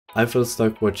I felt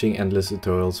stuck watching endless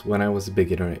tutorials when I was a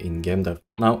beginner in game dev.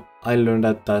 Now, I learned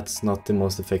that that's not the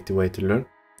most effective way to learn,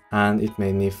 and it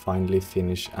made me finally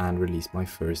finish and release my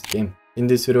first game. In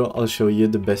this video, I'll show you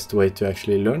the best way to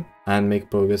actually learn and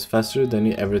make progress faster than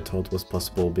you ever thought was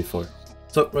possible before.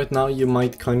 So right now you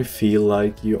might kind of feel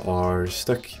like you are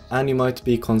stuck, and you might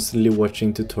be constantly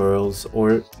watching tutorials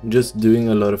or just doing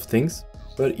a lot of things,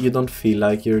 but you don't feel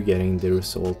like you're getting the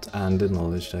result and the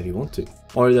knowledge that you want to,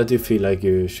 or that you feel like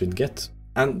you should get.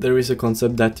 And there is a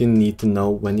concept that you need to know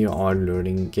when you are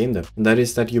learning game dev, and that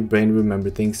is that your brain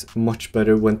remembers things much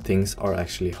better when things are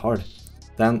actually hard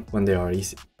than when they are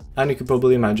easy. And you can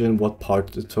probably imagine what part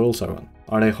the tutorials are on.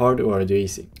 Are they hard or are they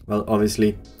easy? Well,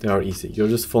 obviously they are easy. You're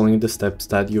just following the steps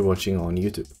that you're watching on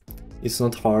YouTube. It's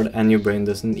not hard, and your brain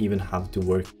doesn't even have to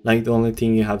work. Like, the only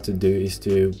thing you have to do is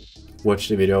to watch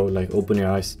the video, like open your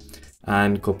eyes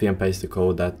and copy and paste the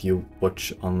code that you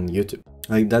watch on YouTube.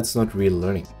 Like, that's not real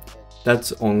learning.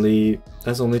 That's only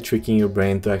tricking your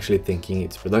brain to actually thinking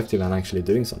it's productive and actually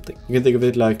doing something. You can think of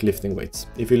it like lifting weights.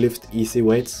 If you lift easy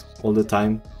weights all the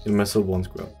time, your muscle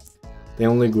won't grow. They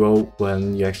only grow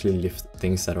when you actually lift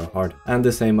things that are hard. And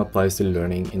the same applies to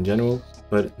learning in general,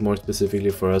 but more specifically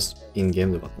for us in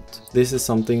game development. This is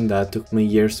something that took me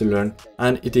years to learn,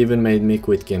 and it even made me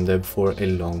quit game dev for a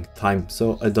long time,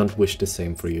 so I don't wish the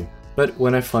same for you. But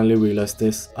when I finally realized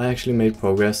this, I actually made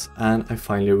progress and I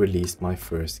finally released my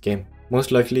first game.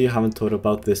 Most likely you haven't thought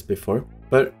about this before,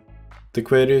 but the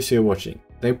creators you're watching,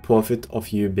 they profit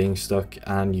off you being stuck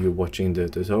and you watching the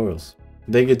tutorials.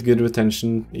 They get good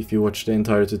retention if you watch the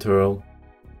entire tutorial.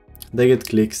 They get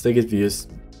clicks, they get views,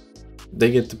 they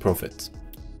get the profit.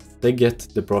 They get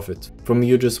the profit from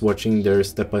you just watching their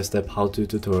step-by-step how-to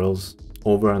tutorials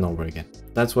over and over again.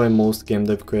 That's why most game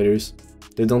dev creators,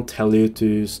 they don't tell you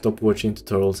to stop watching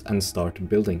tutorials and start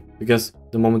building, because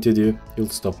the moment you do, you'll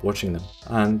stop watching them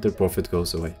and the profit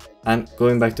goes away. And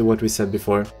going back to what we said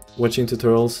before, watching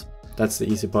tutorials, that's the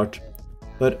easy part,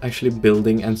 but actually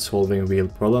building and solving real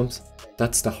problems,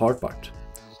 that's the hard part.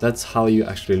 That's how you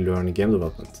actually learn game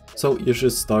development. So you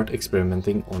should start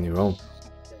experimenting on your own.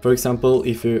 For example,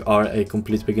 if you are a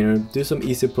complete beginner, do some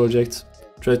easy projects,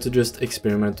 try to just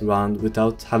experiment around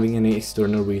without having any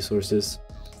external resources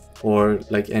or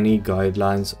like any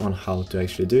guidelines on how to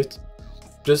actually do it.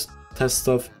 Just test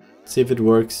stuff, see if it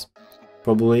works.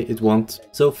 Probably it won't,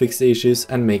 so fix the issues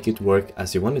and make it work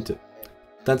as you want it to.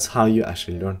 That's how you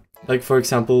actually learn. Like, for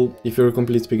example, if you're a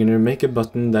complete beginner, make a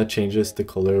button that changes the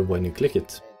color when you click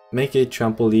it. Make a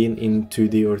trampoline in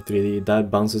 2D or 3D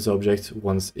that bounces objects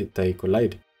once they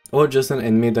collide. Or just an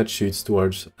enemy that shoots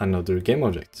towards another game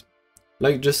object.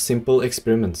 Like, just simple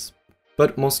experiments.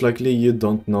 But most likely you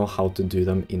don't know how to do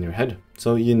them in your head,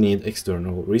 so you need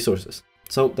external resources.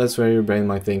 So that's where your brain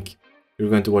might think you're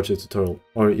going to watch a tutorial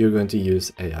or you're going to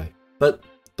use AI. But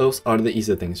those are the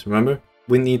easy things, remember?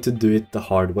 We need to do it the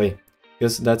hard way,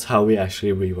 because that's how we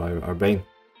actually rewire our brain.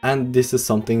 And this is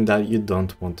something that you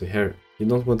don't want to hear. You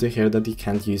don't want to hear that you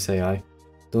can't use AI.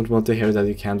 Don't want to hear that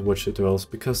you can't watch tutorials,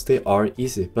 because they are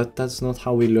easy, but that's not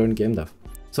how we learn game dev.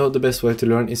 So the best way to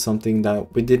learn is something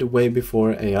that we did way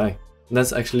before AI. And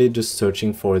that's actually just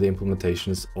searching for the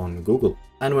implementations on Google.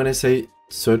 And when I say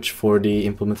search for the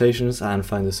implementations and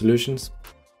find the solutions,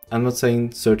 I'm not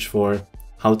saying search for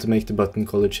how to make the button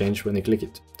color change when you click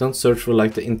it. Don't search for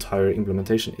like the entire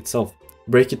implementation itself.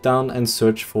 Break it down and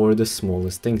search for the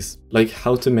smallest things, like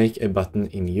how to make a button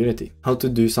in Unity, how to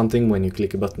do something when you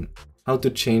click a button, how to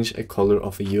change a color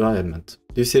of a UI element.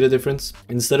 Do you see the difference?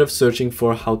 Instead of searching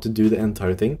for how to do the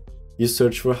entire thing, you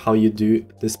search for how you do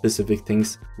the specific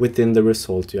things within the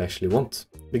result you actually want.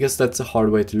 Because that's a hard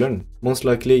way to learn. Most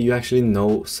likely you actually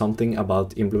know something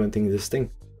about implementing this thing.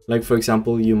 Like, for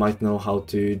example, you might know how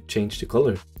to change the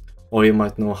color, or you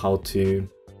might know how to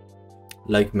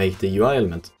like make the UI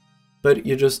element, but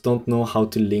you just don't know how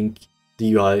to link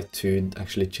the UI to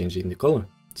actually changing the color.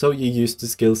 So you use the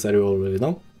skills that you already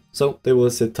know, so they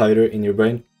will sit tighter in your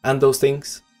brain, and those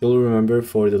things you'll remember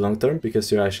for the long term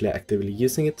because you're actually actively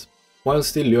using it, while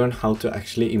still learn how to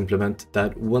actually implement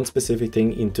that one specific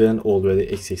thing into an already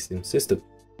existing system.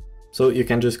 So you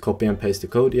can just copy and paste the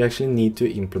code, you actually need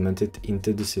to implement it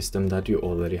into the system that you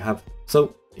already have.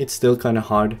 So it's still kind of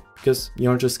hard because you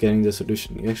aren't just getting the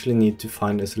solution, you actually need to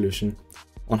find a solution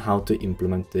on how to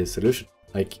implement the solution,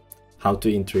 like how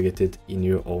to integrate it in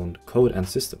your own code and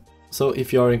system. So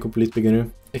if you are a complete beginner,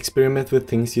 experiment with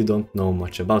things you don't know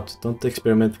much about. Don't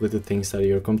experiment with the things that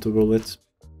you're comfortable with.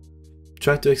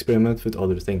 Try to experiment with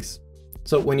other things.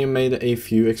 So when you made a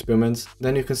few experiments,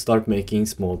 then you can start making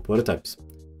small prototypes,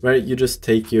 where you just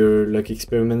take your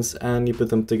experiments and you put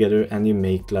them together and you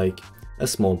make like a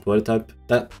small prototype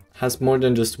that has more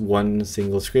than just one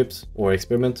single script or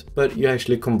experiment, but you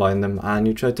actually combine them and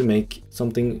you try to make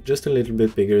something just a little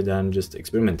bit bigger than just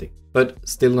experimenting. But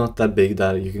still not that big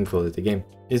that you can call it a game.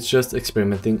 It's just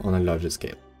experimenting on a larger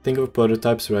scale. Think of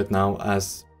prototypes right now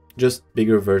as just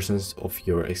bigger versions of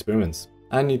your experiments.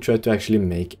 And you try to actually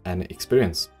make an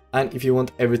experience. And if you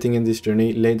want everything in this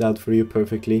journey laid out for you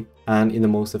perfectly and in the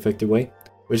most effective way,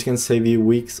 which can save you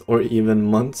weeks or even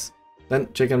months,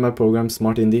 then check out my program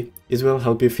Smart Indie. It will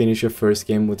help you finish your first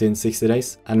game within 60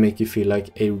 days and make you feel like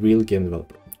a real game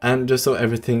developer. And just so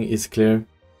everything is clear,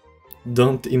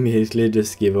 don't immediately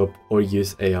just give up or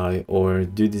use AI or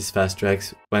do these fast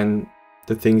tracks when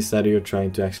the things that you're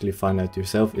trying to actually find out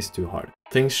yourself is too hard.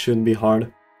 Things should be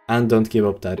hard, and don't give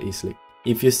up that easily.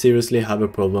 If you seriously have a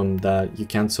problem that you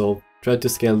can't solve, try to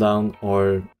scale down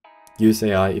or use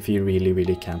AI if you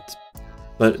really can't.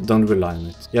 But don't rely on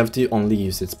it. You have to only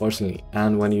use it sparsely,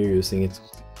 and when you're using it,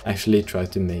 actually try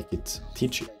to make it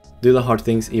teach you. Do the hard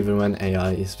things even when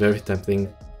AI is very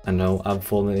tempting. I know I've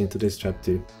fallen into this trap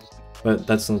too, but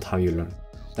that's not how you learn.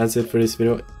 That's it for this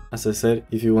video. As I said,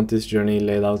 if you want this journey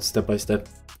laid out step by step,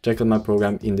 check out my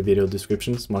program in the video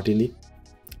description, Smart Indie.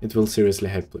 It will seriously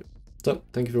help you. So,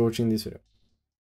 thank you for watching this video.